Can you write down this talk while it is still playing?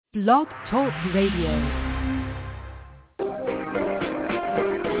Blog Talk Radio.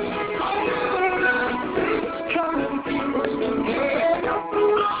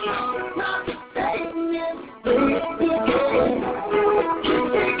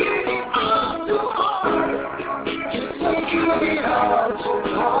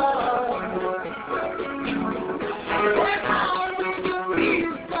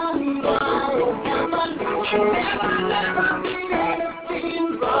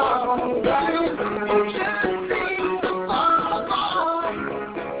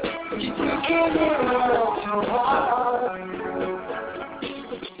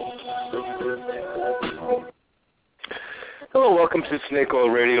 Hello, welcome to Snake Oil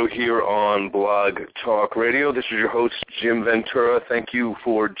Radio here on Blog Talk Radio. This is your host, Jim Ventura. Thank you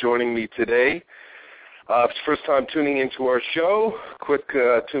for joining me today. If it's your first time tuning into our show, quick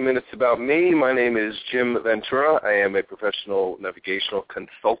 2 minutes about me. My name is Jim Ventura. I am a professional navigational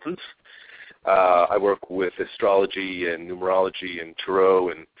consultant. I work with astrology and numerology and tarot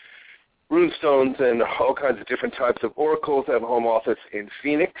and runestones and all kinds of different types of oracles. I have a home office in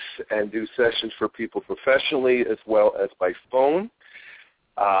Phoenix and do sessions for people professionally as well as by phone.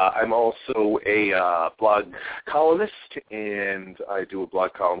 I'm also a blog columnist, and I do a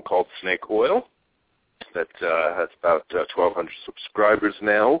blog column called Snake Oil that has about 1,200 subscribers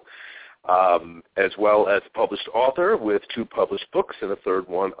now, as well as a published author with 2 published books and a 3rd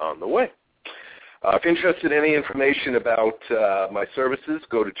one on the way. If you're interested in any information about my services,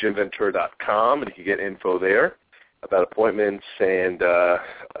 go to jimventura.com, and you can get info there about appointments and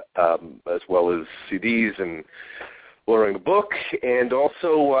as well as CDs and ordering a book. And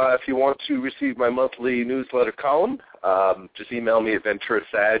also, if you want to receive my monthly newsletter column, just email me at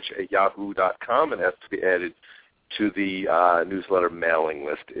venturasag@yahoo.com, and it has to be added to the newsletter mailing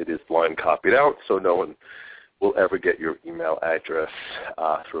list. It is blind copied out, so no one will ever get your email address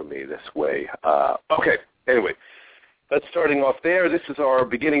through me this way. Okay, anyway, that's starting off there. This is our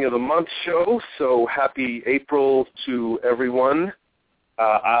beginning of the month show, so happy April to everyone.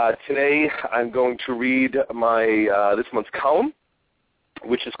 Today I'm going to read my this month's column,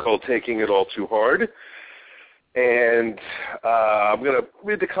 which is called Taking It All Too Hard. And I'm going to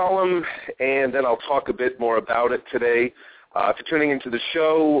read the column, and then I'll talk a bit more about it today. If you're tuning into the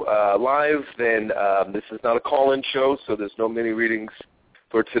show live, then this is not a call-in show, so there's no mini readings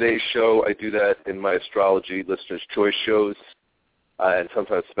for today's show. I do that in my astrology listeners' choice shows and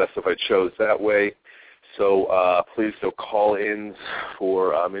sometimes specified shows that way. So please no call-ins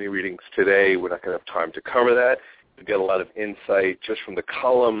for mini readings today. We're not going to have time to cover that. You get a lot of insight just from the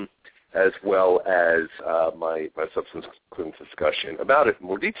column as well as my subsequent discussion about it in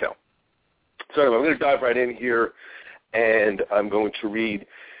more detail. So anyway, I'm going to dive right in here. And I'm going to read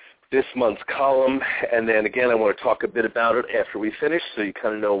this month's column, and then again I want to talk a bit about it after we finish so you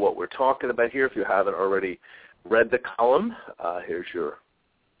kind of know what we're talking about here. If you haven't already read the column, here's your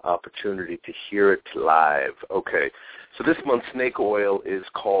opportunity to hear it live. Okay, so this month's Snake Oil is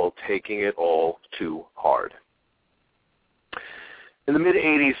called Taking It All Too Hard. In the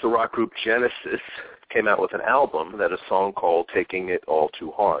mid-'80s, the rock group Genesis came out with an album that had a song called Taking It All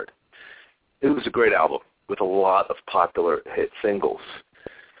Too Hard. It was a great album with a lot of popular hit singles.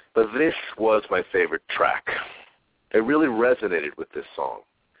 But this was my favorite track. It really resonated with this song.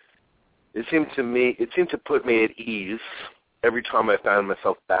 It seemed to put me at ease every time I found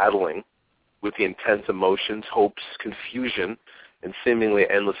myself battling with the intense emotions, hopes, confusion, and seemingly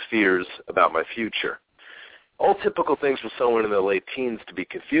endless fears about my future. All typical things for someone in their late teens to be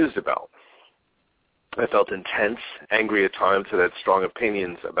confused about. I felt intense, angry at times, and had strong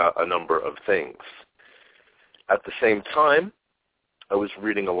opinions about a number of things. At the same time, I was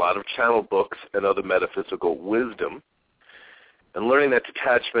reading a lot of channel books and other metaphysical wisdom and learning that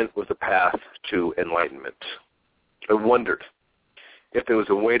detachment was a path to enlightenment. I wondered if there was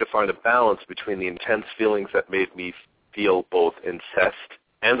a way to find a balance between the intense feelings that made me feel both incensed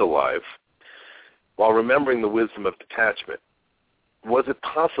and alive while remembering the wisdom of detachment. Was it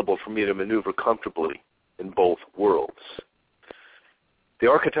possible for me to maneuver comfortably in both worlds? The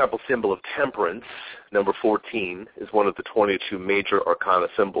archetypal symbol of temperance, number 14, is one of the 22 major arcana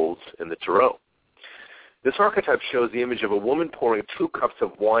symbols in the tarot. This archetype shows the image of a woman pouring 2 cups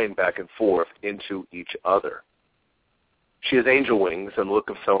of wine back and forth into each other. She has angel wings and the look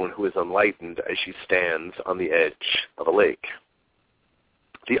of someone who is enlightened as she stands on the edge of a lake.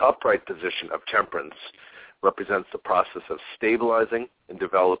 The upright position of temperance represents the process of stabilizing and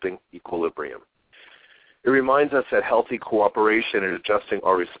developing equilibrium. It reminds us that healthy cooperation and adjusting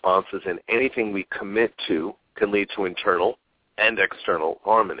our responses in anything we commit to can lead to internal and external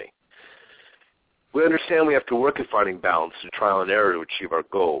harmony. We understand we have to work at finding balance through trial and error to achieve our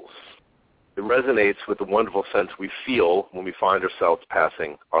goals. It resonates with the wonderful sense we feel when we find ourselves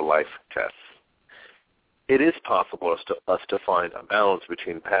passing our life tests. It is possible for us to find a balance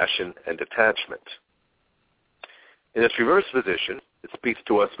between passion and detachment. In its reverse position, it speaks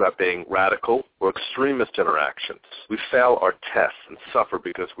to us about being radical or extremist interactions. We fail our tests and suffer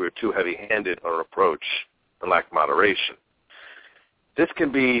because we're too heavy-handed on our approach and lack moderation. This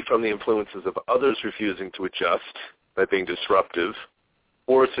can be from the influences of others refusing to adjust by being disruptive,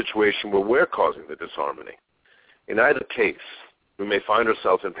 or a situation where we're causing the disharmony. In either case, we may find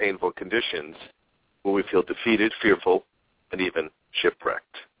ourselves in painful conditions where we feel defeated, fearful, and even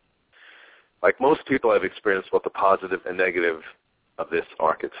shipwrecked. Like most people, I've experienced both the positive and negative of this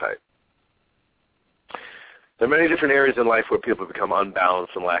archetype. There are many different areas in life where people become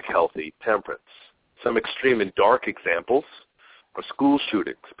unbalanced and lack healthy temperance. Some extreme and dark examples are school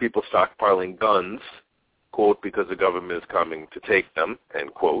shootings, people stockpiling guns, quote, because the government is coming to take them,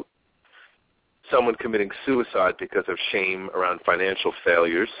 end quote. Someone committing suicide because of shame around financial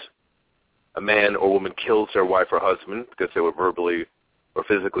failures. A man or woman kills their wife or husband because they were verbally or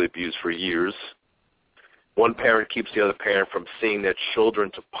physically abused for years. One parent keeps the other parent from seeing their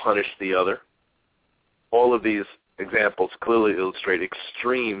children to punish the other. All of these examples clearly illustrate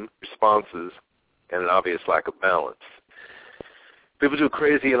extreme responses and an obvious lack of balance. People do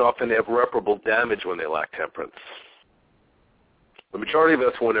crazy and often irreparable damage when they lack temperance. The majority of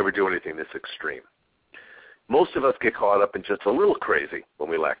us won't ever do anything this extreme. Most of us get caught up in just a little crazy when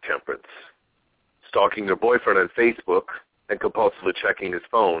we lack temperance. Stalking their boyfriend on Facebook and compulsively checking his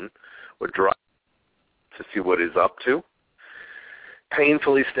phone or driving to see what he's up to.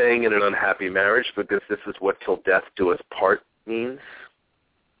 Painfully staying in an unhappy marriage because this is what till death do us part means.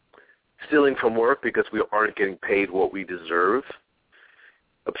 Stealing from work because we aren't getting paid what we deserve.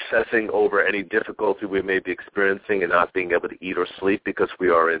 Obsessing over any difficulty we may be experiencing and not being able to eat or sleep because we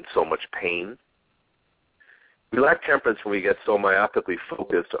are in so much pain. We lack temperance when we get so myopically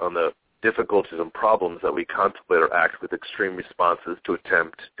focused on the difficulties and problems that we contemplate or act with extreme responses to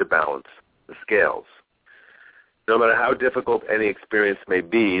attempt to balance the scales. No matter how difficult any experience may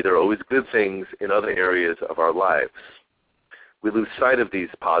be, there are always good things in other areas of our lives. We lose sight of these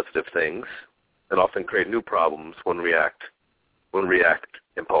positive things and often create new problems when react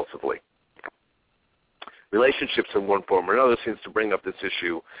impulsively. Relationships in one form or another seems to bring up this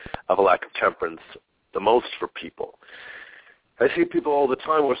issue of a lack of temperance the most for people. I see people all the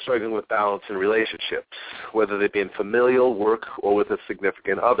time who are struggling with balance in relationships, whether they be in familial, work, or with a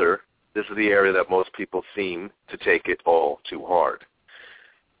significant other. This is the area that most people seem to take it all too hard.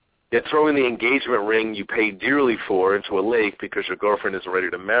 Yet throwing the engagement ring you paid dearly for into a lake because your girlfriend is ready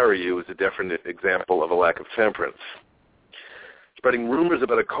to marry you is a definite example of a lack of temperance. Spreading rumors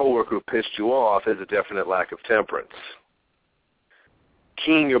about a coworker who pissed you off is a definite lack of temperance.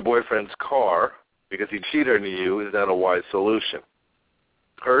 Keying your boyfriend's car because he cheated on you is not a wise solution.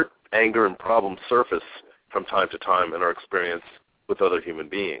 Hurt, anger, and problems surface from time to time in our experience with other human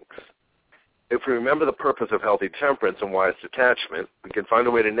beings. If we remember the purpose of healthy temperance and wise detachment, we can find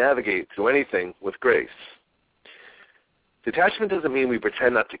a way to navigate through anything with grace. Detachment doesn't mean we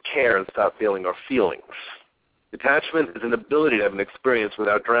pretend not to care and stop feeling our feelings. Detachment is an ability to have an experience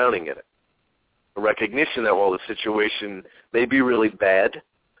without drowning in it. A recognition that while the situation may be really bad,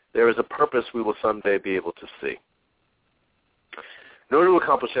 there is a purpose we will someday be able to see. In order to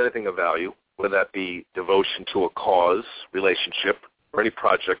accomplish anything of value, whether that be devotion to a cause, relationship, or any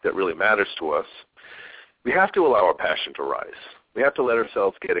project that really matters to us, we have to allow our passion to rise. We have to let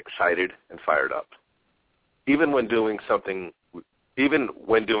ourselves get excited and fired up. Even when doing something we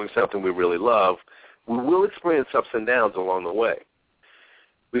really love, we will experience ups and downs along the way.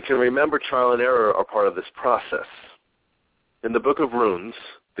 We can remember trial and error are part of this process. In the Book of Runes,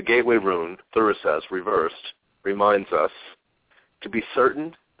 the Gateway Rune, Thurisaz, reversed, reminds us to be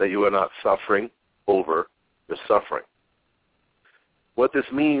certain that you are not suffering over your suffering. What this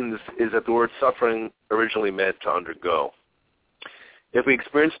means is that the word suffering originally meant to undergo. If we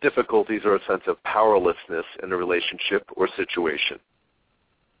experience difficulties or a sense of powerlessness in a relationship or situation,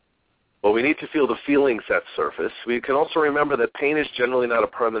 while we need to feel the feelings that surface, we can also remember that pain is generally not a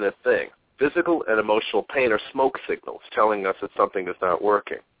permanent thing. Physical and emotional pain are smoke signals telling us that something is not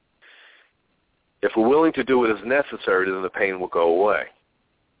working. If we're willing to do what is necessary, then the pain will go away.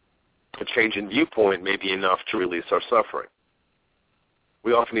 A change in viewpoint may be enough to release our suffering.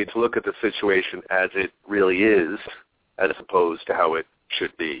 We often need to look at the situation as it really is, as opposed to how it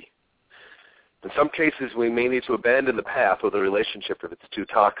should be. In some cases, we may need to abandon the path or the relationship if it's too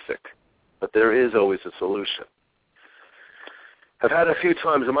toxic, but there is always a solution. I've had a few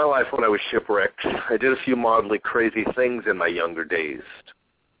times in my life when I was shipwrecked. I did a few mildly crazy things in my younger days.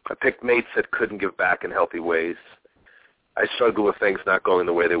 I picked mates that couldn't give back in healthy ways. I struggled with things not going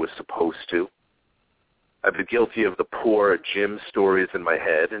the way they were supposed to. I've been guilty of the poor Jim stories in my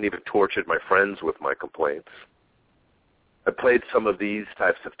head and even tortured my friends with my complaints. I played some of these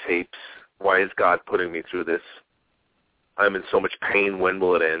types of tapes. Why is God putting me through this? I'm in so much pain. When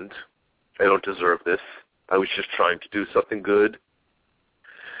will it end? I don't deserve this. I was just trying to do something good.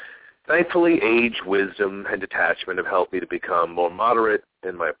 Thankfully, age, wisdom, and detachment have helped me to become more moderate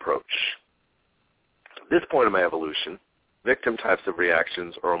in my approach. At this point in my evolution, victim types of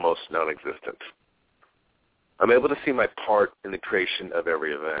reactions are almost non-existent. I'm able to see my part in the creation of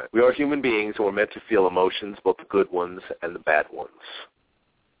every event. We are human beings and we're meant to feel emotions, both the good ones and the bad ones.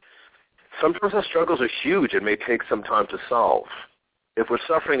 Sometimes our struggles are huge and may take some time to solve. If we're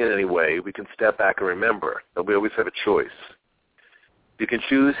suffering in any way, we can step back and remember that we always have a choice. We can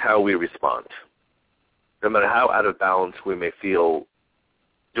choose how we respond. No matter how out of balance we may feel,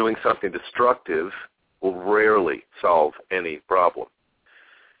 doing something destructive will rarely solve any problem.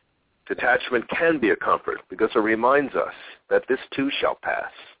 Detachment can be a comfort because it reminds us that this too shall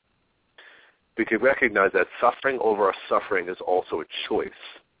pass. We can recognize that suffering over our suffering is also a choice,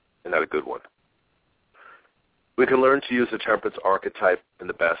 and not a good one. We can learn to use the Temperance Archetype in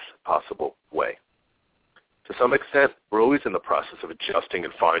the best possible way. To some extent, we're always in the process of adjusting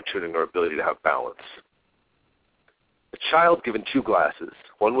and fine-tuning our ability to have balance. A child given 2 glasses,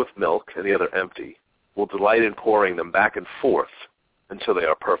 one with milk and the other empty, will delight in pouring them back and forth until they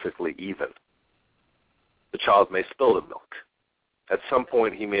are perfectly even. The child may spill the milk. At some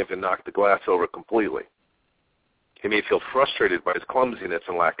point, he may have knocked the glass over completely. He may feel frustrated by his clumsiness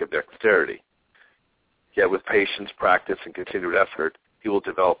and lack of dexterity. Yet with patience, practice, and continued effort, he will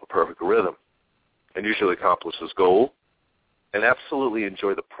develop a perfect rhythm and usually accomplish his goal and absolutely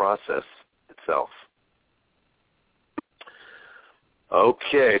enjoy the process itself.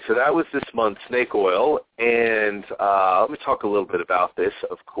 Okay, so that was this month's snake oil, and let me talk a little bit about this,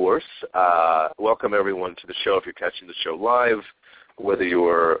 of course. Welcome everyone to the show if you're catching the show live, whether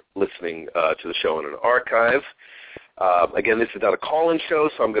you're listening to the show in an archive. Again, this is not a call-in show,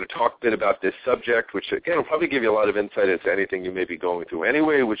 so I'm going to talk a bit about this subject, which, again, will probably give you a lot of insight into anything you may be going through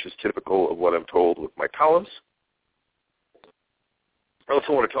anyway, which is typical of what I'm told with my columns. I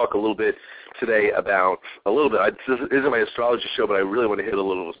also want to talk a little bit today about, this isn't my astrology show, but I really want to hit a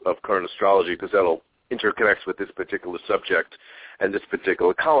little of current astrology because that'll interconnect with this particular subject and this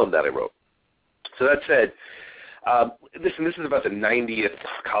particular column that I wrote. So that said, listen, this is about the 90th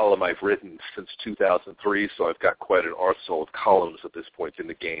column I've written since 2003, so I've got quite an arsenal of columns at this point in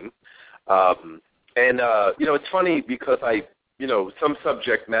the game. It's funny because some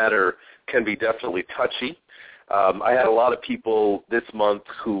subject matter can be definitely touchy. I had a lot of people this month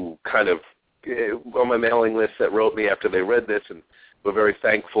who kind of, on my mailing list that wrote me after they read this and were very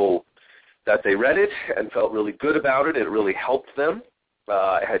thankful that they read it and felt really good about it. It really helped them.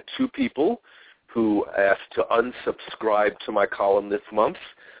 I had 2 people who asked to unsubscribe to my column this month.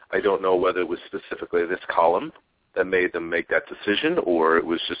 I don't know whether it was specifically this column that made them make that decision or it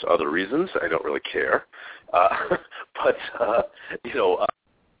was just other reasons. I don't really care.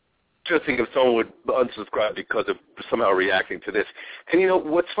 Just think if someone would unsubscribe because of somehow reacting to this. And,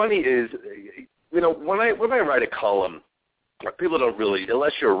 what's funny is, when I write a column, people don't really,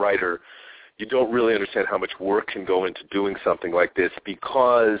 unless you're a writer, you don't really understand how much work can go into doing something like this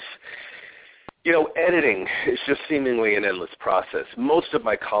because, editing is just seemingly an endless process. Most of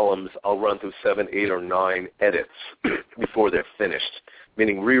my columns, I'll run through 7, 8, or 9 edits before they're finished,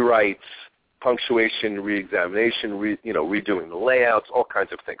 meaning rewrites, punctuation, re-examination, redoing the layouts, all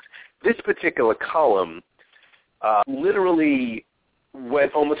kinds of things. This particular column literally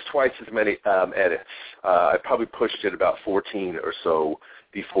went almost twice as many edits. I probably pushed it about 14 or so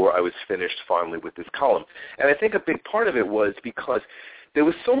before I was finished finally with this column. And I think a big part of it was because there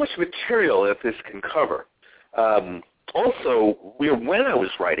was so much material that this can cover. Also, when I was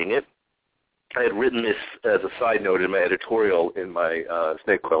writing it, I had written this as a side note in my editorial in my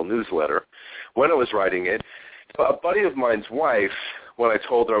Snake Coil newsletter. When I was writing it, a buddy of mine's wife, when I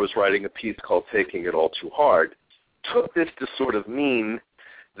told her I was writing a piece called Taking It All Too Hard, took this to sort of mean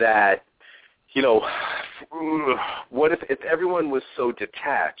that, what if everyone was so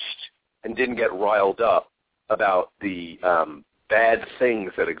detached and didn't get riled up about the bad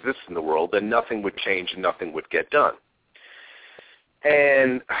things that exist in the world, then nothing would change and nothing would get done.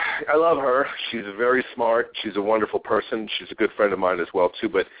 And I love her. She's very smart. She's a wonderful person. She's a good friend of mine as well, too.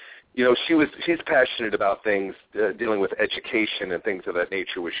 But, she's passionate about things dealing with education and things of that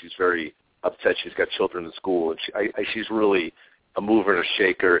nature where she's very upset. She's got children in school, and she's really a mover and a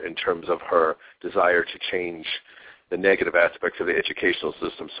shaker in terms of her desire to change the negative aspects of the educational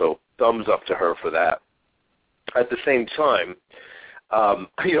system. So thumbs up to her for that. At the same time, as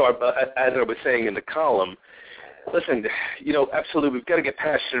I was saying in the column, listen, absolutely, we've got to get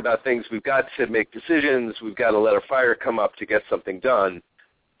passionate about things. We've got to make decisions. We've got to let our fire come up to get something done.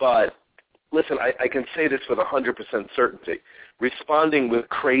 But listen, I can say this with 100% certainty. Responding with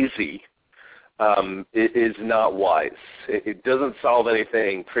crazy is not wise. It doesn't solve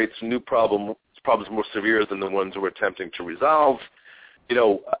anything, creates new problems more severe than the ones we're attempting to resolve.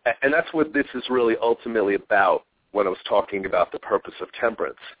 And that's what this is really ultimately about when I was talking about the purpose of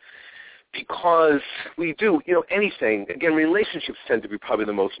temperance. Because we do, anything, again, relationships tend to be probably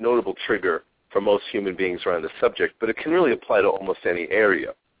the most notable trigger for most human beings around the subject, but it can really apply to almost any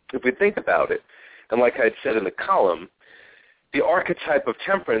area. If we think about it, and like I had said in the column, the archetype of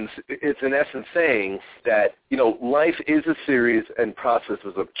temperance is in essence saying that, life is a series and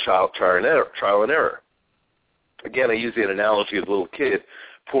processes of trial and error. Again, I use the analogy of a little kid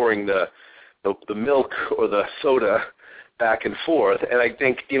pouring the milk or the soda back and forth. And I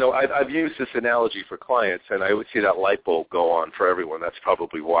think, I've used this analogy for clients, and I would see that light bulb go on for everyone. That's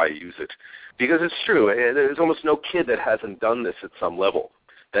probably why I use it. Because it's true. There's almost no kid that hasn't done this at some level,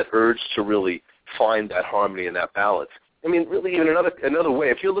 that urge to really find that harmony and that balance. I mean, really, in another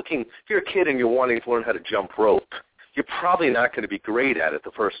way, if you're a kid and you're wanting to learn how to jump rope, you're probably not going to be great at it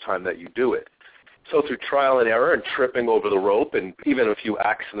the first time that you do it. So through trial and error and tripping over the rope and even a few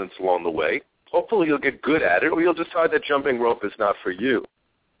accidents along the way, hopefully you'll get good at it, or you'll decide that jumping rope is not for you.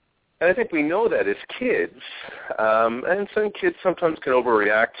 And I think we know that as kids, and some kids sometimes can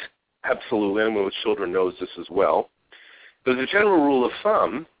overreact, absolutely, and most children knows this as well. But as a general rule of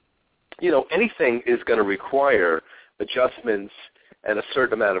thumb, anything is going to require adjustments and a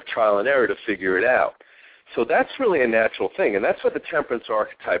certain amount of trial and error to figure it out. So that's really a natural thing, and that's what the temperance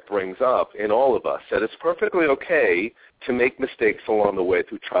archetype brings up in all of us, that it's perfectly okay to make mistakes along the way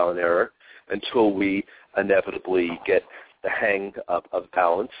through trial and error until we inevitably get the hang of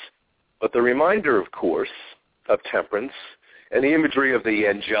balance. But the reminder, of course, of temperance and the imagery of the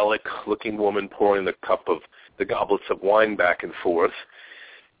angelic-looking woman pouring the goblets of wine back and forth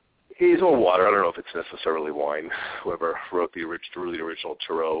is all water. I don't know if it's necessarily wine. Whoever wrote the original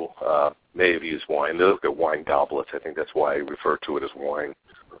Tarot may have used wine. They look at wine goblets. I think that's why I refer to it as wine.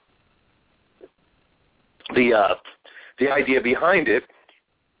 The idea behind it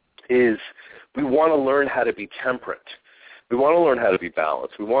is we want to learn how to be temperate. We want to learn how to be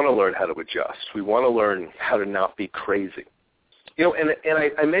balanced. We want to learn how to adjust. We want to learn how to not be crazy. And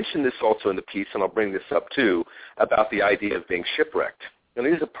I mentioned this also in the piece, and I'll bring this up too, about the idea of being shipwrecked. And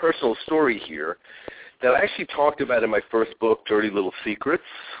there's a personal story here that I actually talked about in my first book, Dirty Little Secrets,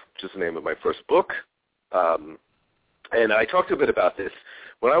 which is the name of my first book. And I talked a bit about this.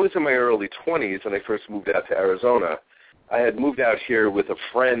 When I was in my early 20s and I first moved out to Arizona, I had moved out here with a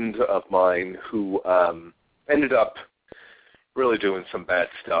friend of mine who ended up really doing some bad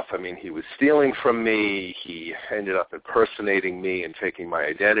stuff. I mean, he was stealing from me. He ended up impersonating me and taking my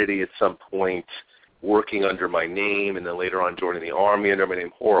identity at some point, working under my name, and then later on joining the Army under my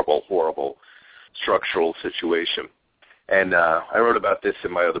name. Horrible, horrible structural situation. And I wrote about this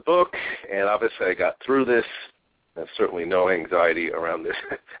in my other book, and obviously I got through this. There's certainly no anxiety around this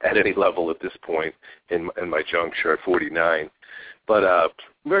at any level at this point in my juncture at 49. But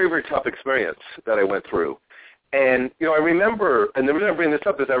very, very tough experience that I went through. And, I remember, and the reason I bring this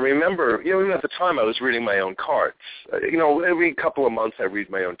up is I remember, even at the time I was reading my own cards. Every couple of months I read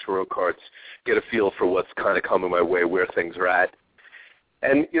my own tarot cards, get a feel for what's kind of coming my way, where things are at.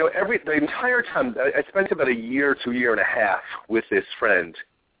 And, the entire time, I spent about a year to a year and a half with this friend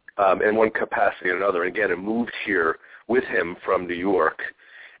in one capacity or another. And again, I moved here with him from New York.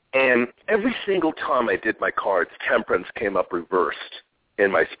 And every single time I did my cards, temperance came up reversed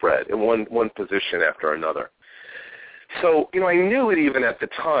in my spread, in one position after another. So, I knew it even at the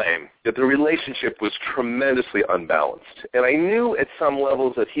time that the relationship was tremendously unbalanced. And I knew at some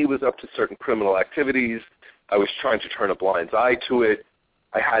levels that he was up to certain criminal activities. I was trying to turn a blind eye to it.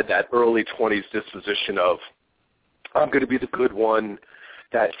 I had that early 20s disposition of, I'm going to be the good one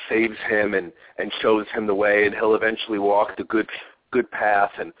that saves him and shows him the way, and he'll eventually walk the good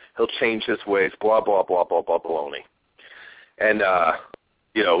path, and he'll change his ways, blah, blah, blah, blah, blah, baloney. And,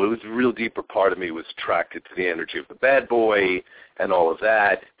 it was a real deeper part of me was attracted to the energy of the bad boy and all of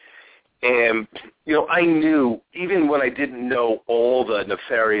that. And, I knew, even when I didn't know all the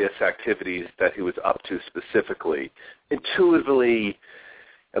nefarious activities that he was up to specifically, intuitively,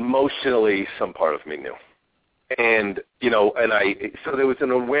 emotionally, some part of me knew. And, so there was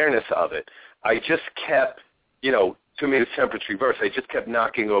an awareness of it. I just kept, to me, it's temperance reverse. I just kept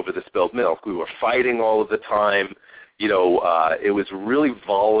knocking over the spilled milk. We were fighting all of the time. It was a really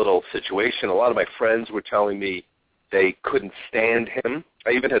volatile situation. A lot of my friends were telling me they couldn't stand him.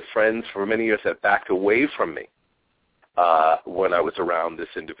 I even had friends for many years that backed away from me when I was around this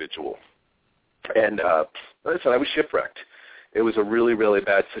individual. And listen, I was shipwrecked. It was a really, really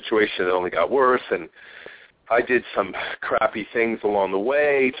bad situation. It only got worse, and I did some crappy things along the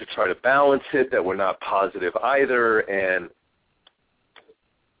way to try to balance it that were not positive either. And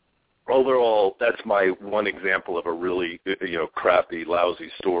overall, that's my one example of a really, crappy,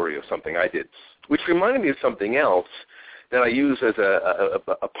 lousy story of something I did, which reminded me of something else that I use as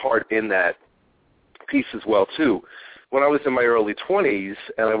a part in that piece as well, too. When I was in my early 20s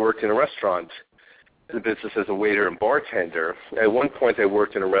and I worked in a restaurant, in the business as a waiter and bartender, at one point I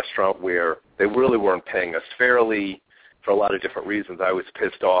worked in a restaurant where they really weren't paying us fairly for a lot of different reasons. I was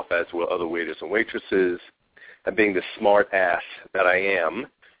pissed off, as were other waiters and waitresses, and being the smart ass that I am,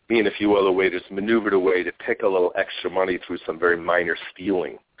 me and a few other waiters maneuvered a way to pick a little extra money through some very minor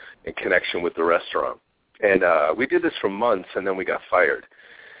stealing in connection with the restaurant. And we did this for months, and then we got fired.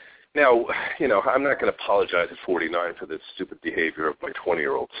 Now, I'm not going to apologize at 49 for this stupid behavior of my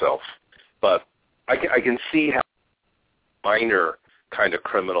 20-year-old self, but I can see how minor kind of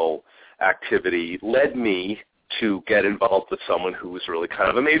criminal activity led me to get involved with someone who was really kind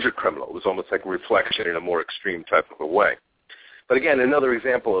of a major criminal. It was almost like a reflection in a more extreme type of a way. But again, another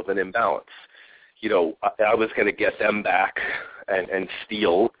example of an imbalance. I was going to get them back and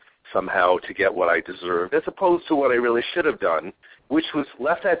steal somehow to get what I deserved, as opposed to what I really should have done, which was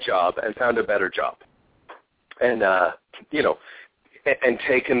left that job and found a better job. And, and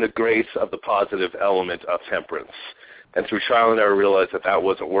taken the grace of the positive element of temperance. And through trial and error, realized that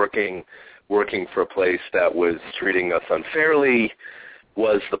wasn't working for a place that was treating us unfairly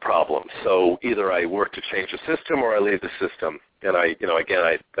was the problem. So either I work to change the system or I leave the system. And I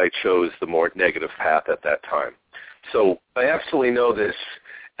chose the more negative path at that time. So I absolutely know this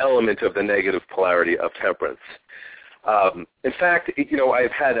element of the negative polarity of temperance. In fact,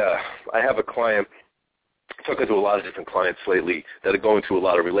 I have a client, talking to a lot of different clients lately that are going through a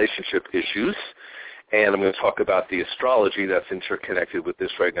lot of relationship issues, and I'm going to talk about the astrology that's interconnected with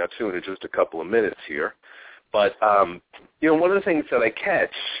this right now, too, in just a couple of minutes here. But, one of the things that I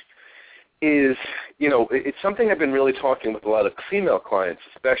catch is, it's something I've been really talking with a lot of female clients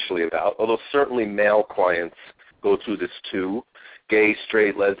especially about, although certainly male clients go through this too. Gay,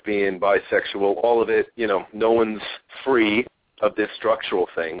 straight, lesbian, bisexual, all of it, no one's free of this structural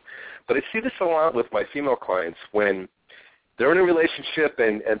thing. But I see this a lot with my female clients when they're in a relationship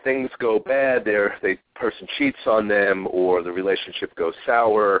and things go bad, the person cheats on them or the relationship goes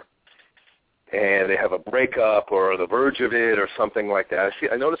sour and they have a breakup or are on the verge of it or something like that.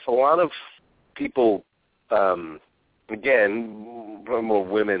 I notice a lot of people, again, more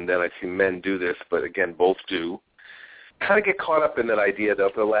women than I see men do this, but again, both do, kind of get caught up in that idea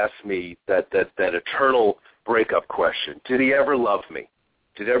that they'll ask me that eternal breakup question. Did he ever love me?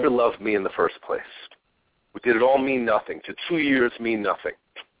 Did he ever love me in the first place? Did it all mean nothing? Did 2 years mean nothing?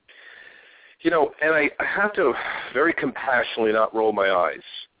 And I have to very compassionately not roll my eyes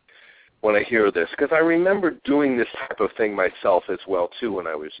when I hear this, because I remember doing this type of thing myself as well, too, when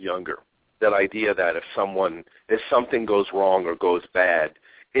I was younger. That idea that if something goes wrong or goes bad,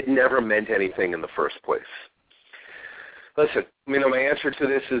 it never meant anything in the first place. Listen, my answer to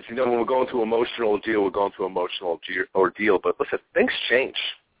this is, when we're going through emotional ordeal, we're going through emotional ordeal. But listen, things change.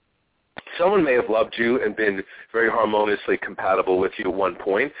 Someone may have loved you and been very harmoniously compatible with you at one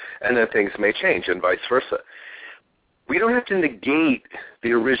point, and then things may change, and vice versa. We don't have to negate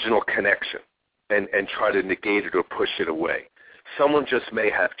the original connection and try to negate it or push it away. Someone just may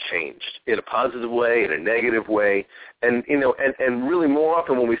have changed in a positive way, in a negative way, and really more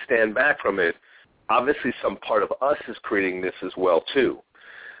often when we stand back from it, obviously some part of us is creating this as well too,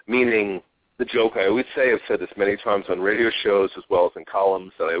 meaning the joke I always say, I've said this many times on radio shows as well as in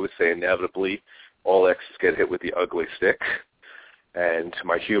columns, that I always say inevitably all exes get hit with the ugly stick. And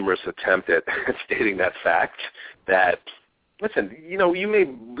my humorous attempt at stating that fact that, listen, you may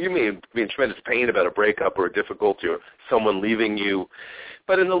be in tremendous pain about a breakup or a difficulty or someone leaving you,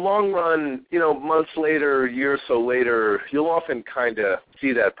 but in the long run, months later, a year or so later, you'll often kind of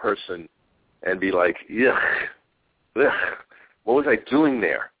see that person and be like, ugh, what was I doing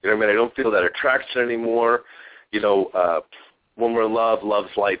there? I don't feel that attraction anymore. When we're in love,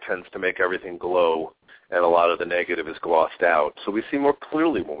 love's light tends to make everything glow, and a lot of the negative is glossed out. So we see more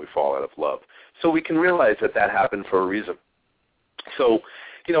clearly when we fall out of love. So we can realize that happened for a reason. So,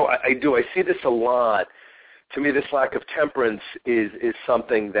 I see this a lot. To me, this lack of temperance is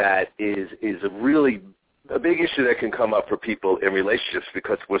something that is a really a big issue that can come up for people in relationships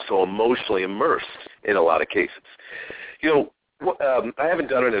because we're so emotionally immersed in a lot of cases. I haven't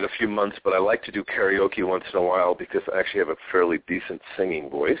done it in a few months, but I like to do karaoke once in a while because I actually have a fairly decent singing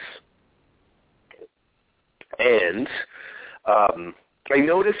voice. And I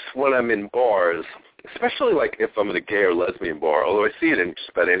notice when I'm in bars, especially like if I'm in a gay or lesbian bar, although I see it in just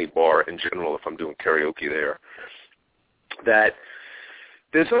about any bar in general if I'm doing karaoke there, that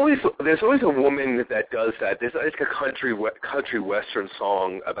there's always a woman that does that. There's like a country western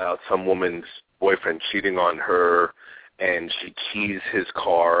song about some woman's boyfriend cheating on her, and she keys his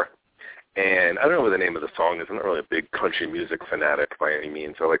car. And I don't know what the name of the song is. I'm not really a big country music fanatic by any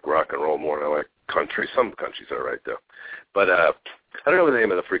means. I like rock and roll more than I like country. Some countries are right, though. But I don't know the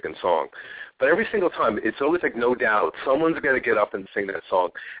name of the freaking song. But every single time, it's always like, no doubt, someone's going to get up and sing that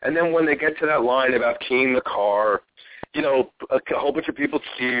song. And then when they get to that line about keying the car, a whole bunch of people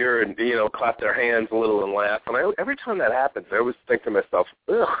cheer and, clap their hands a little and laugh. And every time that happens, I always think to myself,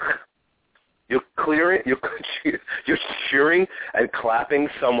 ugh. You're cheering and clapping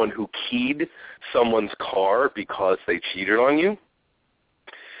someone who keyed someone's car because they cheated on you.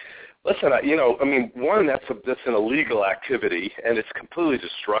 Listen, one, that's an illegal activity, and it's completely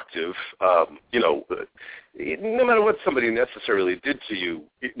destructive. No matter what somebody necessarily did to you,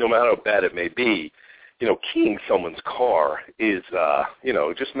 no matter how bad it may be, keying someone's car is,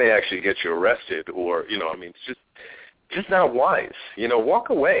 just may actually get you arrested, or, it's just not wise. Walk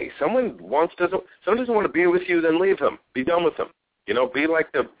away. Someone doesn't want to be with you, then leave them. Be done with them. Be like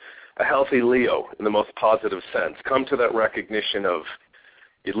a healthy Leo in the most positive sense. Come to that recognition of,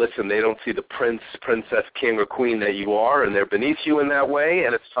 listen, they don't see the prince, princess, king, or queen that you are, and they're beneath you in that way,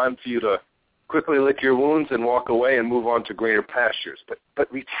 and it's time for you to quickly lick your wounds and walk away and move on to greener pastures.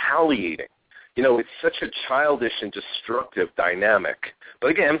 But retaliating, it's such a childish and destructive dynamic.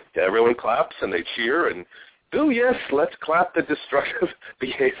 But again, everyone claps and they cheer and, oh, yes, let's clap the destructive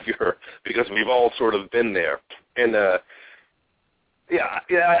behavior because we've all sort of been there. And, I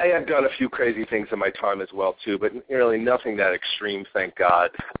have done a few crazy things in my time as well, too, but really nothing that extreme, thank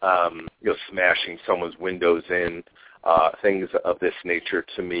God. Smashing someone's windows in, things of this nature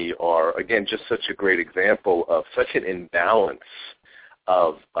to me are, again, just such a great example of such an imbalance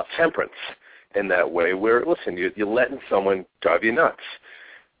of temperance in that way where, listen, you're letting someone drive you nuts.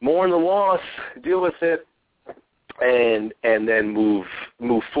 Mourn the loss, deal with it, and then move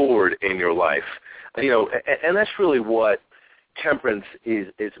forward in your life. And that's really what temperance is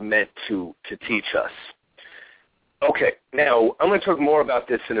meant to teach us. Okay, now I'm going to talk more about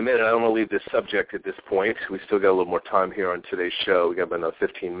this in a minute. I don't want to leave this subject at this point. We still got a little more time here on today's show. We got about another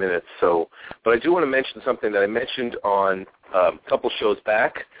 15 minutes. But I do want to mention something that I mentioned on a couple shows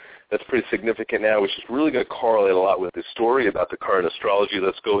back that's pretty significant now, which is really going to correlate a lot with this story about the current astrology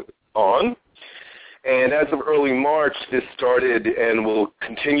that's going on. And as of early March, this started and will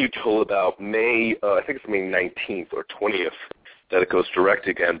continue till about May 19th or 20th that it goes direct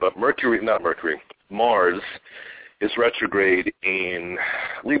again. But Mars is retrograde in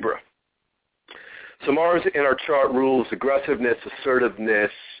Libra. So Mars in our chart rules aggressiveness,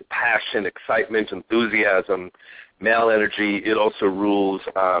 assertiveness, passion, excitement, enthusiasm, male energy. It also rules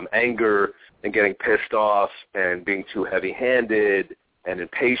anger and getting pissed off and being too heavy-handed and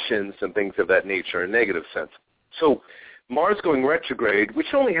impatience and things of that nature in a negative sense. So Mars going retrograde,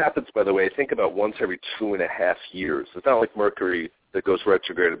 which only happens, by the way, I think about once every 2.5 years. It's not like Mercury that goes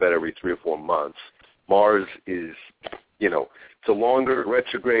retrograde about every 3 or 4 months. Mars is, it's a longer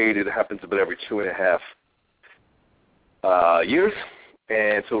retrograde. It happens about every 2.5 years,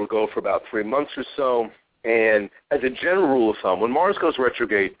 and so it'll go for about 3 months or so. And as a general rule of thumb, when Mars goes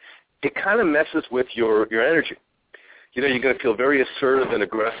retrograde, it kind of messes with your energy. You're going to feel very assertive and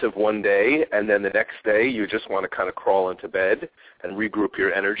aggressive one day, and then the next day you just want to kind of crawl into bed and regroup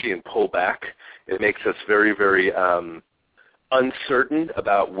your energy and pull back. It makes us very, very uncertain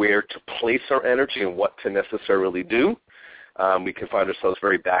about where to place our energy and what to necessarily do. We can find ourselves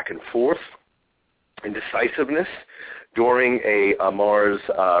very back and forth. Indecisiveness during a Mars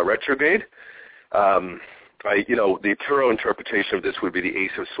retrograde. The Tarot interpretation of this would be the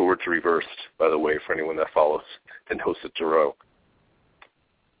Ace of Swords reversed, by the way, for anyone that follows and hosts the Tarot.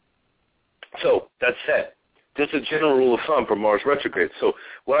 So, that said, just a general rule of thumb for Mars retrograde. So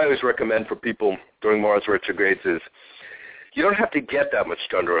what I always recommend for people during Mars retrogrades is you don't have to get that much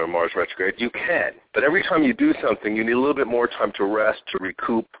done during Mars retrograde. You can, but every time you do something, you need a little bit more time to rest, to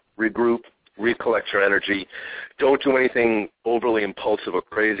recoup, regroup, recollect your energy. Don't do anything overly impulsive or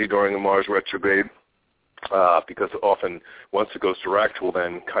crazy during a Mars retrograde. Because often once it goes direct, we'll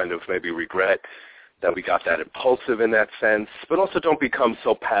then kind of maybe regret that we got that impulsive in that sense. But also don't become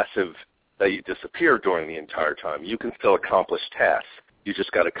so passive that you disappear during the entire time. You can still accomplish tasks. You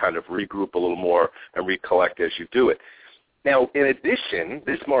just got to kind of regroup a little more and recollect as you do it. Now, in addition,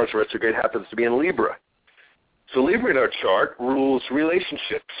 this Mars retrograde happens to be in Libra. So Libra in our chart rules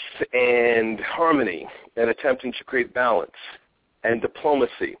relationships and harmony and attempting to create balance and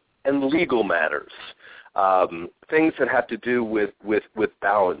diplomacy and legal matters, things that have to do with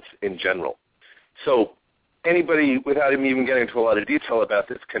balance in general. So anybody, without even getting into a lot of detail about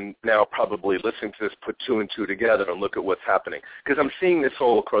this, can now probably listen to this, put two and two together and look at what's happening. Because I'm seeing this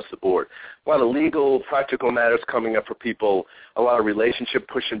all across the board. A lot of legal, practical matters coming up for people, a lot of relationship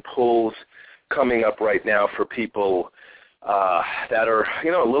push and pulls coming up right now for people that are,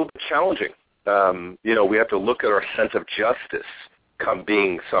 a little bit challenging. We have to look at our sense of justice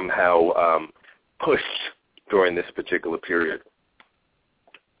being somehow pushed during this particular period.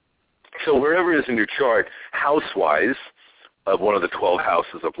 So wherever it is in your chart, house-wise, of one of the 12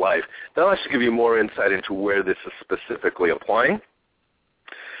 houses of life, that'll actually give you more insight into where this is specifically applying.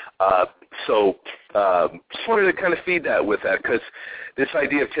 Just wanted to kind of feed that with that, because this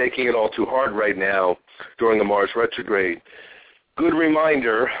idea of taking it all too hard right now during the Mars retrograde, good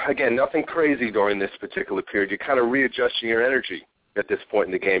reminder, again, nothing crazy during this particular period. You're kind of readjusting your energy at this point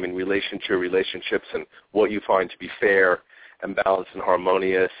in the game in relation to your relationships and what you find to be fair and balanced and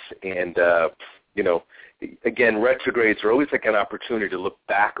harmonious. And, again, retrogrades are always like an opportunity to look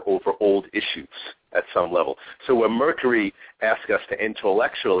back over old issues at some level. So when Mercury asks us to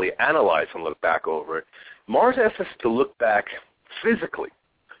intellectually analyze and look back over it, Mars asks us to look back physically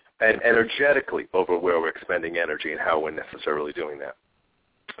and energetically over where we're expending energy and how we're necessarily doing that.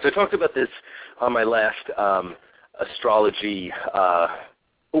 So I talked about this on my last astrology.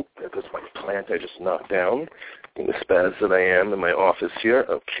 That was my plant I just knocked down in the spaz that I am in my office here.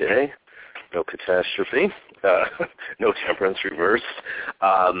 Okay. No catastrophe. No temperance reverse.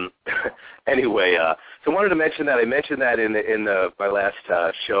 Anyway, so I wanted to mention that. I mentioned that in my last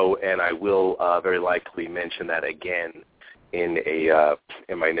show, and I will very likely mention that again in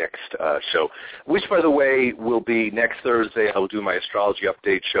my next show, which, by the way, will be next Thursday. I will do my astrology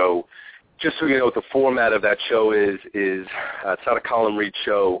update show. Just so you know what the format of that show is it's not a column read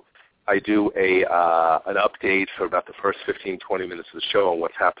show. I do an update for about the first 15, 20 minutes of the show on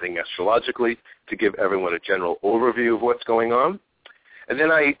what's happening astrologically to give everyone a general overview of what's going on. And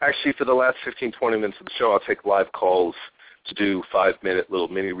then I actually, for the last 15, 20 minutes of the show, I'll take live calls to do 5-minute little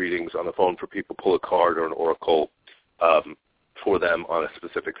mini readings on the phone for people, pull a card or an oracle for them on a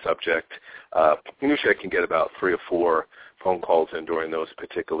specific subject. Usually I can get about 3 or 4 phone calls in during those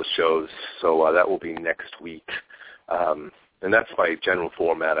particular shows. So that will be next week. And that's my general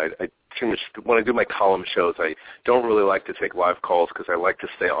format. I pretty much, when I do my column shows, I don't really like to take live calls because I like to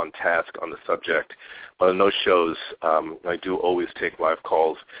stay on task on the subject. But in those shows, I do always take live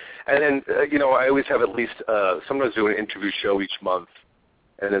calls. And then, I always have at least, sometimes do an interview show each month.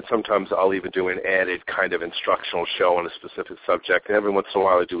 And then sometimes I'll even do an added kind of instructional show on a specific subject. And every once in a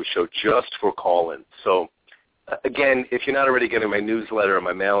while I do a show just for call-in. So, again, if you're not already getting my newsletter or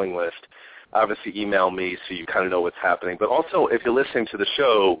my mailing list, obviously email me so you kind of know what's happening. But also, if you're listening to the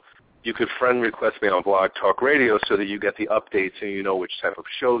show, you could friend request me on Blog Talk Radio so that you get the updates and you know which type of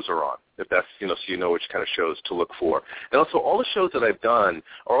shows are on, if that's, so you know which kind of shows to look for. And also, all the shows that I've done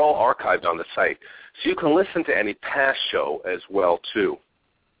are all archived on the site. So you can listen to any past show as well, too.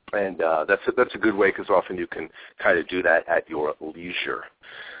 And that's a good way because often you can kind of do that at your leisure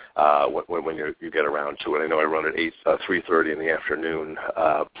when you get around to it. I know I run at 3:30 in the afternoon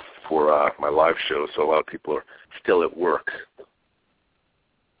for my live show, so a lot of people are still at work.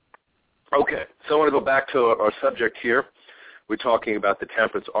 Okay, so I want to go back to our subject here. We're talking about the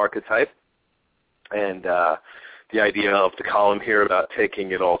Temperance Archetype and the idea of the column here about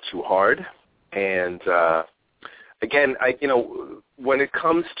taking it all too hard. And again, when it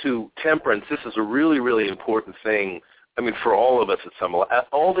comes to temperance, this is a really, really important thing. I mean, for all of us at some level,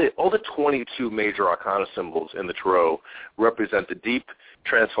 all the 22 major arcana symbols in the tarot represent the deep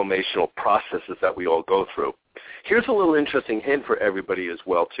transformational processes that we all go through. Here's a little interesting hint for everybody as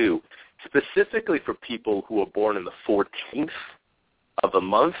well, too. Specifically for people who are born in the 14th of the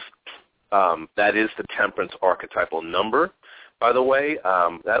month, that is the Temperance archetypal number. By the way,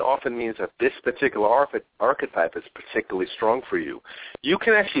 that often means that this particular archetype is particularly strong for you. You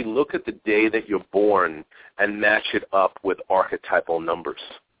can actually look at the day that you're born and match it up with archetypal numbers.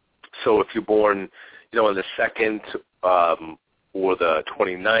 So if you're born, on the 2nd or the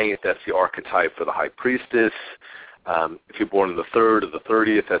 29th, that's the archetype for the High Priestess. If you're born on the 3rd or the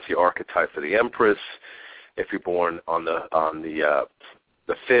 30th, that's the archetype for the Empress. If you're born on the 5th,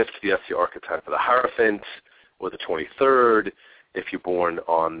 that's the archetype for the Hierophant, or the 23rd. If you're born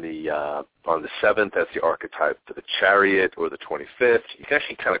on the 7th, that's the archetype for the Chariot, or the 25th. You can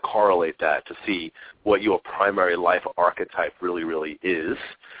actually kind of correlate that to see what your primary life archetype really, really is.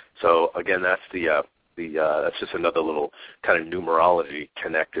 So again, that's that's just another little kind of numerology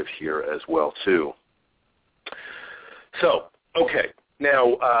connective here as well too. So, okay.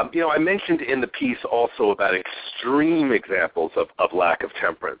 Now, I mentioned in the piece also about extreme examples of lack of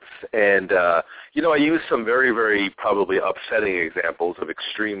temperance. And, I used some very, very probably upsetting examples of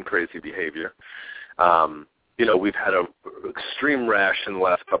extreme crazy behavior. We've had an extreme rash in the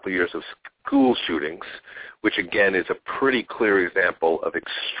last couple of years of school shootings, which, again, is a pretty clear example of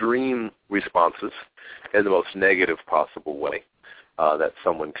extreme responses in the most negative possible way that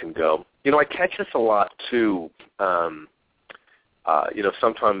someone can go. I catch this a lot, too.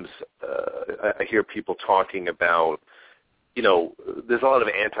 Sometimes I hear people talking about, there's a lot of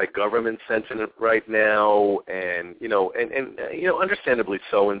anti-government sentiment right now, and understandably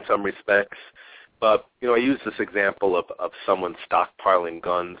so in some respects. But, I use this example of someone stockpiling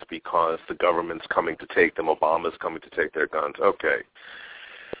guns because the government's coming to take them, Obama's coming to take their guns. Okay.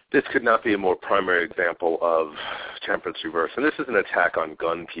 This could not be a more primary example of temperance reverse. And this is an attack on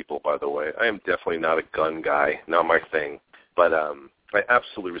gun people, by the way. I am definitely not a gun guy, not my thing. But I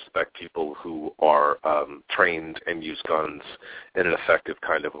absolutely respect people who are trained and use guns in an effective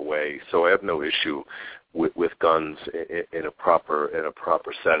kind of a way. So I have no issue with guns in a proper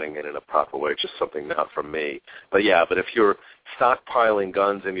setting and in a proper way. It's just something not for me. But if you're stockpiling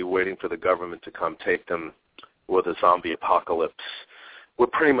guns and you're waiting for the government to come take them, or the zombie apocalypse, we're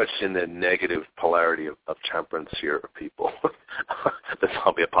pretty much in the negative polarity of temperance here, people. The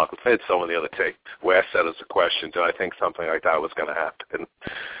zombie apocalypse. I had someone the other day where I said as a question, did I think something like that was going to happen?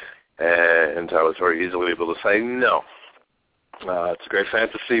 And I was very easily able to say no. It's a great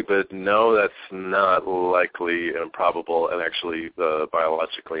fantasy, but no, that's not likely and improbable, and actually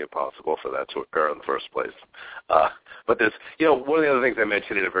biologically impossible for that to occur in the first place. But there's, one of the other things I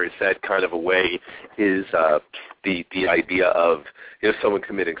mentioned in a very sad kind of a way is the idea of someone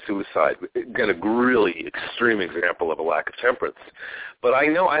committing suicide. Again, a really extreme example of a lack of temperance. But I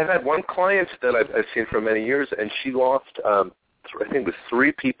know I've had one client that I've seen for many years, and she lost, I think it was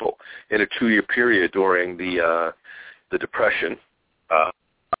 3 people in a 2-year period during the Depression,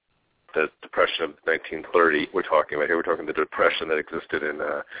 the Depression of 1930 we're talking about here. We're talking the Depression that existed in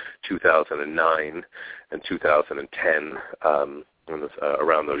 2009 and 2010,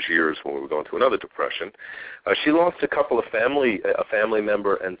 around those years when we were going through another depression. She lost a family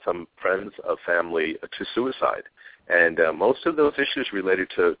member and some friends of family to suicide. And most of those issues related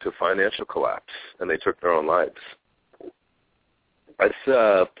to financial collapse, and they took their own lives. That's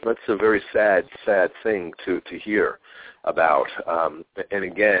a very sad thing to hear about. And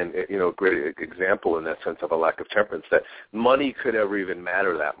again, a great example in that sense of a lack of temperance, that money could ever even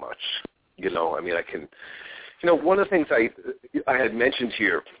matter that much. One of the things I had mentioned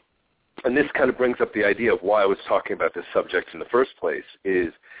here, and this kind of brings up the idea of why I was talking about this subject in the first place,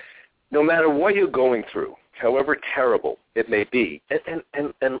 is no matter what you're going through, however terrible it may be, and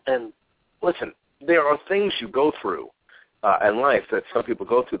listen, there are things you go through in life that some people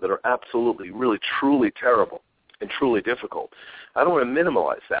go through that are absolutely, really, truly terrible and truly difficult. I don't want to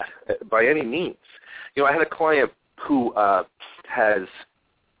minimize that by any means. I had a client who has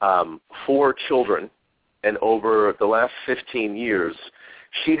 4 children, and over the last 15 years,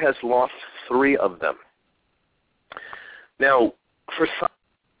 she has lost 3 of them. Now, for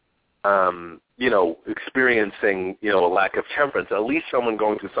some, experiencing, a lack of temperance, at least someone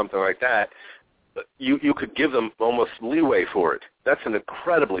going through something like that, you could give them almost leeway for it. That's an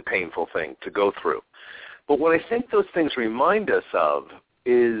incredibly painful thing to go through. But what I think those things remind us of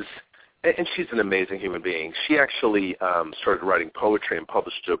is, and she's an amazing human being, she actually started writing poetry and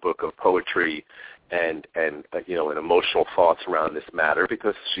published a book of poetry and emotional thoughts around this matter,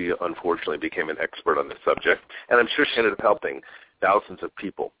 because she unfortunately became an expert on this subject. And I'm sure she ended up helping thousands of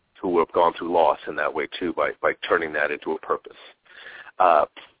people who have gone through loss in that way too, by turning that into a purpose.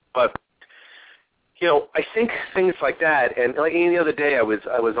 But I think things like that, and like the other day I was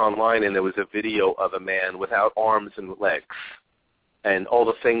online, and there was a video of a man without arms and legs, and all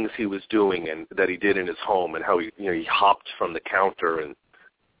the things he was doing and that he did in his home, and how he hopped from the counter, and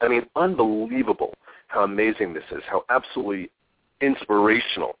I mean, unbelievable how amazing this is, how absolutely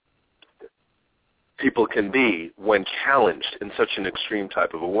inspirational people can be when challenged in such an extreme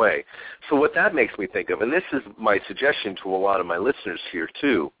type of a way. So what that makes me think of, and this is my suggestion to a lot of my listeners here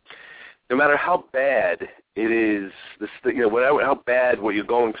too, no matter how bad it is, how bad what you're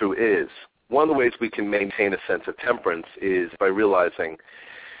going through is, one of the ways we can maintain a sense of temperance is by realizing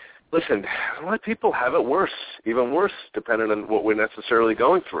listen, a lot of people have it worse, even worse, depending on what we're necessarily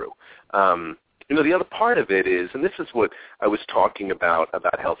going through. The other part of it is, and this is what I was talking about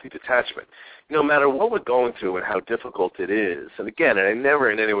healthy detachment. No matter what we're going through and how difficult it is, and again, I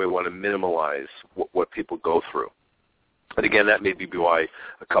never in any way want to minimize what people go through. And again, that may be why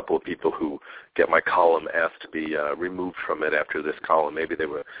a couple of people who get my column asked to be removed from it after this column. Maybe they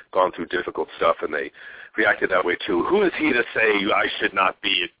were gone through difficult stuff and they reacted that way too. Who is he to say I should not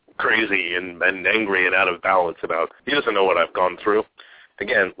be crazy and angry and out of balance about? He doesn't know what I've gone through.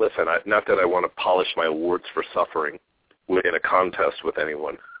 Again, listen, not that I want to polish my awards for suffering in a contest with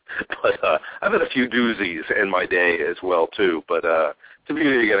anyone, but I've had a few doozies in my day as well, too. But it's the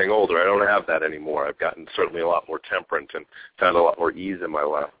beauty of getting older. I don't have that anymore. I've gotten certainly a lot more temperate and found a lot more ease in my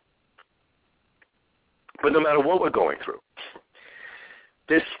life. But no matter what we're going through,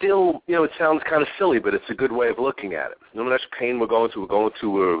 there's still, it sounds kind of silly, but it's a good way of looking at it. No matter how much pain we're going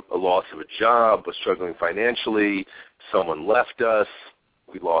through a loss of a job, we're struggling financially, someone left us,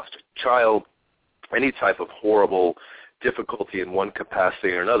 we lost a child, any type of horrible difficulty in one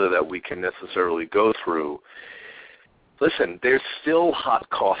capacity or another that we can necessarily go through. Listen, there's still hot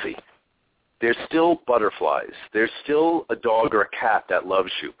coffee. There's still butterflies. There's still a dog or a cat that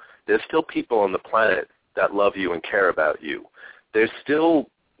loves you. There's still people on the planet that love you and care about you. There's still,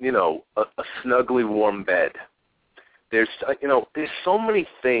 a snugly warm bed. There's so many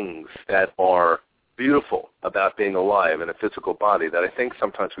things that are beautiful about being alive in a physical body that I think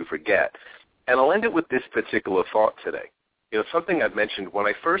sometimes we forget. And I'll end it with this particular thought today. Something I've mentioned when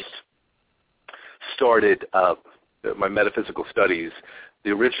I first started my metaphysical studies,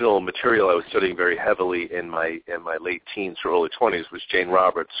 the original material I was studying very heavily in my late teens or early 20s was Jane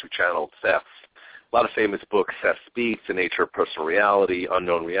Roberts, who channeled Seth. A lot of famous books, Seth Speaks, The Nature of Personal Reality,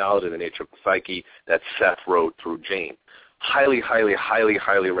 Unknown Reality, The Nature of the Psyche, that Seth wrote through Jane. Highly, highly, highly,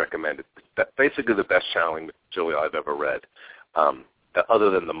 highly recommended. Basically the best channeling material I've ever read, other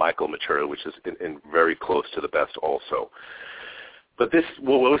than the Michael material, which is in very close to the best also. But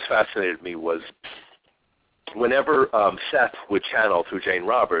what always fascinated me was whenever Seth would channel through Jane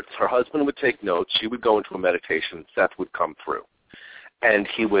Roberts, her husband would take notes, she would go into a meditation, Seth would come through. And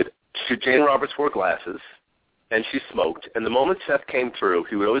Jane Roberts wore glasses, and she smoked. And the moment Seth came through,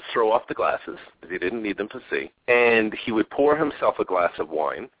 he would always throw off the glasses, because he didn't need them to see. And he would pour himself a glass of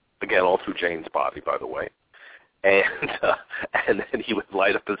wine, again, all through Jane's body, by the way. And then he would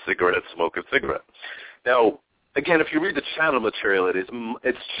light up a cigarette and smoke a cigarette. Now, again, if you read the channel material,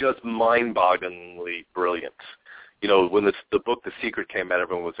 it's just mind-bogglingly brilliant. When the book The Secret came out,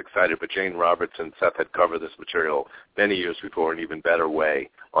 everyone was excited, but Jane Roberts and Seth had covered this material many years before in an even better way,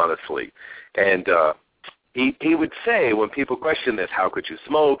 honestly. And he would say, when people question this, how could you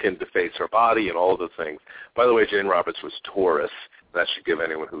smoke and deface her body and all of those things. By the way, Jane Roberts was Taurus. That should give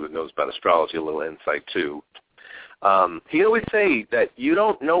anyone who knows about astrology a little insight, too. He always say that you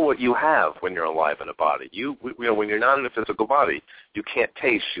don't know what you have when you're alive in a body. When you're not in a physical body, you can't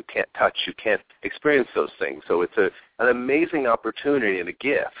taste, you can't touch, you can't experience those things. So it's an amazing opportunity and a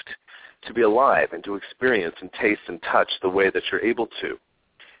gift to be alive and to experience and taste and touch the way that you're able to.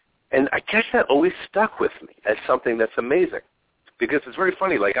 And I guess that always stuck with me as something that's amazing. Because it's very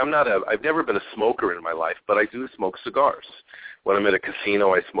funny, I've never been a smoker in my life, but I do smoke cigars. When I'm at a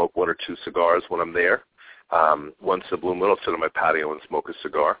casino, I smoke 1 or 2 cigars when I'm there. Once a blue moon, I'll sit on my patio and smoke a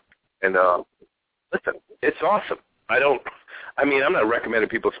cigar. And listen, it's awesome. I'm not recommending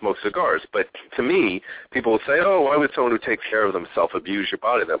people smoke cigars, but to me, people will say, oh, why would someone who takes care of themselves abuse your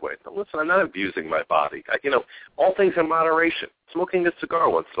body that way? No, listen, I'm not abusing my body. All things in moderation. Smoking a cigar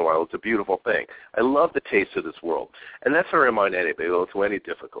once in a while, it's a beautiful thing. I love the taste of this world. And that's what I remind anybody, though it's any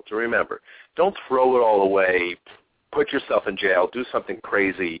difficult, to remember, don't throw it all away, put yourself in jail, do something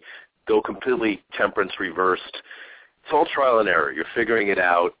crazy, go completely temperance reversed. It's all trial and error. You're figuring it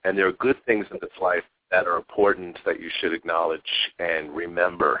out, and there are good things in this life that are important that you should acknowledge and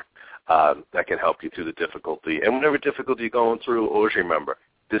remember that can help you through the difficulty. And whatever difficulty you're going through, always remember,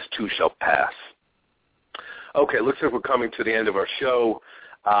 this too shall pass. Okay, looks like we're coming to the end of our show.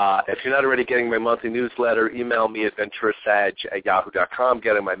 If you're not already getting my monthly newsletter, email me at venturasag@yahoo.com.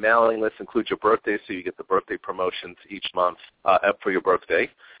 Get on my mailing list. Include your birthday so you get the birthday promotions each month for your birthday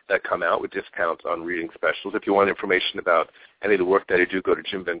that come out with discounts on reading specials. If you want information about any of the work that I do, go to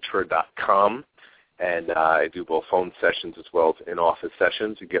jimventura.com. And I do both phone sessions as well as in-office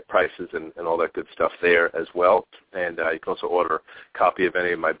sessions. You get prices and all that good stuff there as well. And you can also order a copy of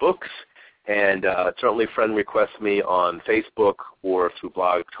any of my books. And certainly friend request me on Facebook or through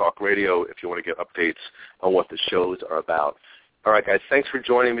Blog Talk Radio if you want to get updates on what the shows are about. All right, guys, thanks for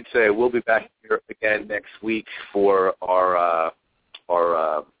joining me today. We'll be back here again next week for our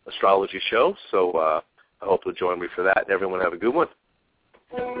astrology show, so I hope you'll join me for that. And everyone have a good one.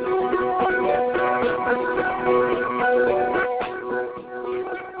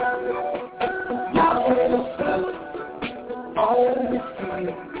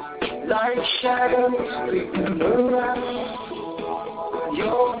 Like shadows creeping around,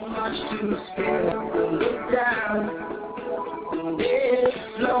 you're much too scared to look down. It's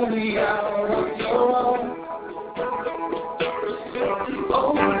lonely out on your own.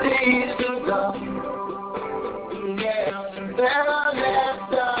 Old days are gone, yeah, better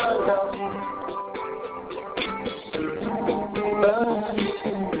left alone. But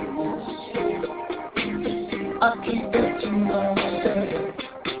I keep getting myself.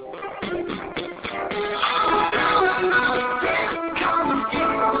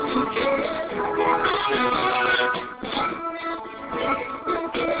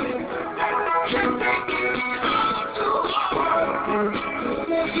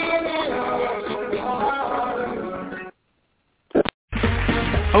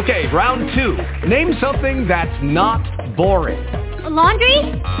 Okay, round 2. Name something that's not boring. A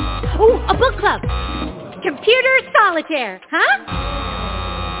laundry? Ooh, a book club. Computer solitaire, huh?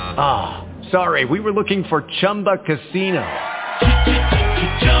 Ah, sorry, we were looking for Chumba Casino.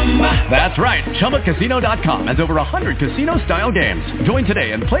 That's right, ChumbaCasino.com has over 100 casino-style games. Join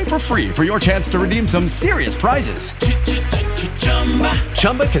today and play for free for your chance to redeem some serious prizes.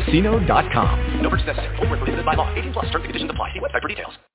 ChumbaCasino.com. No purchase necessary. Void where prohibited by law. 18+ terms and conditions apply. See website for details.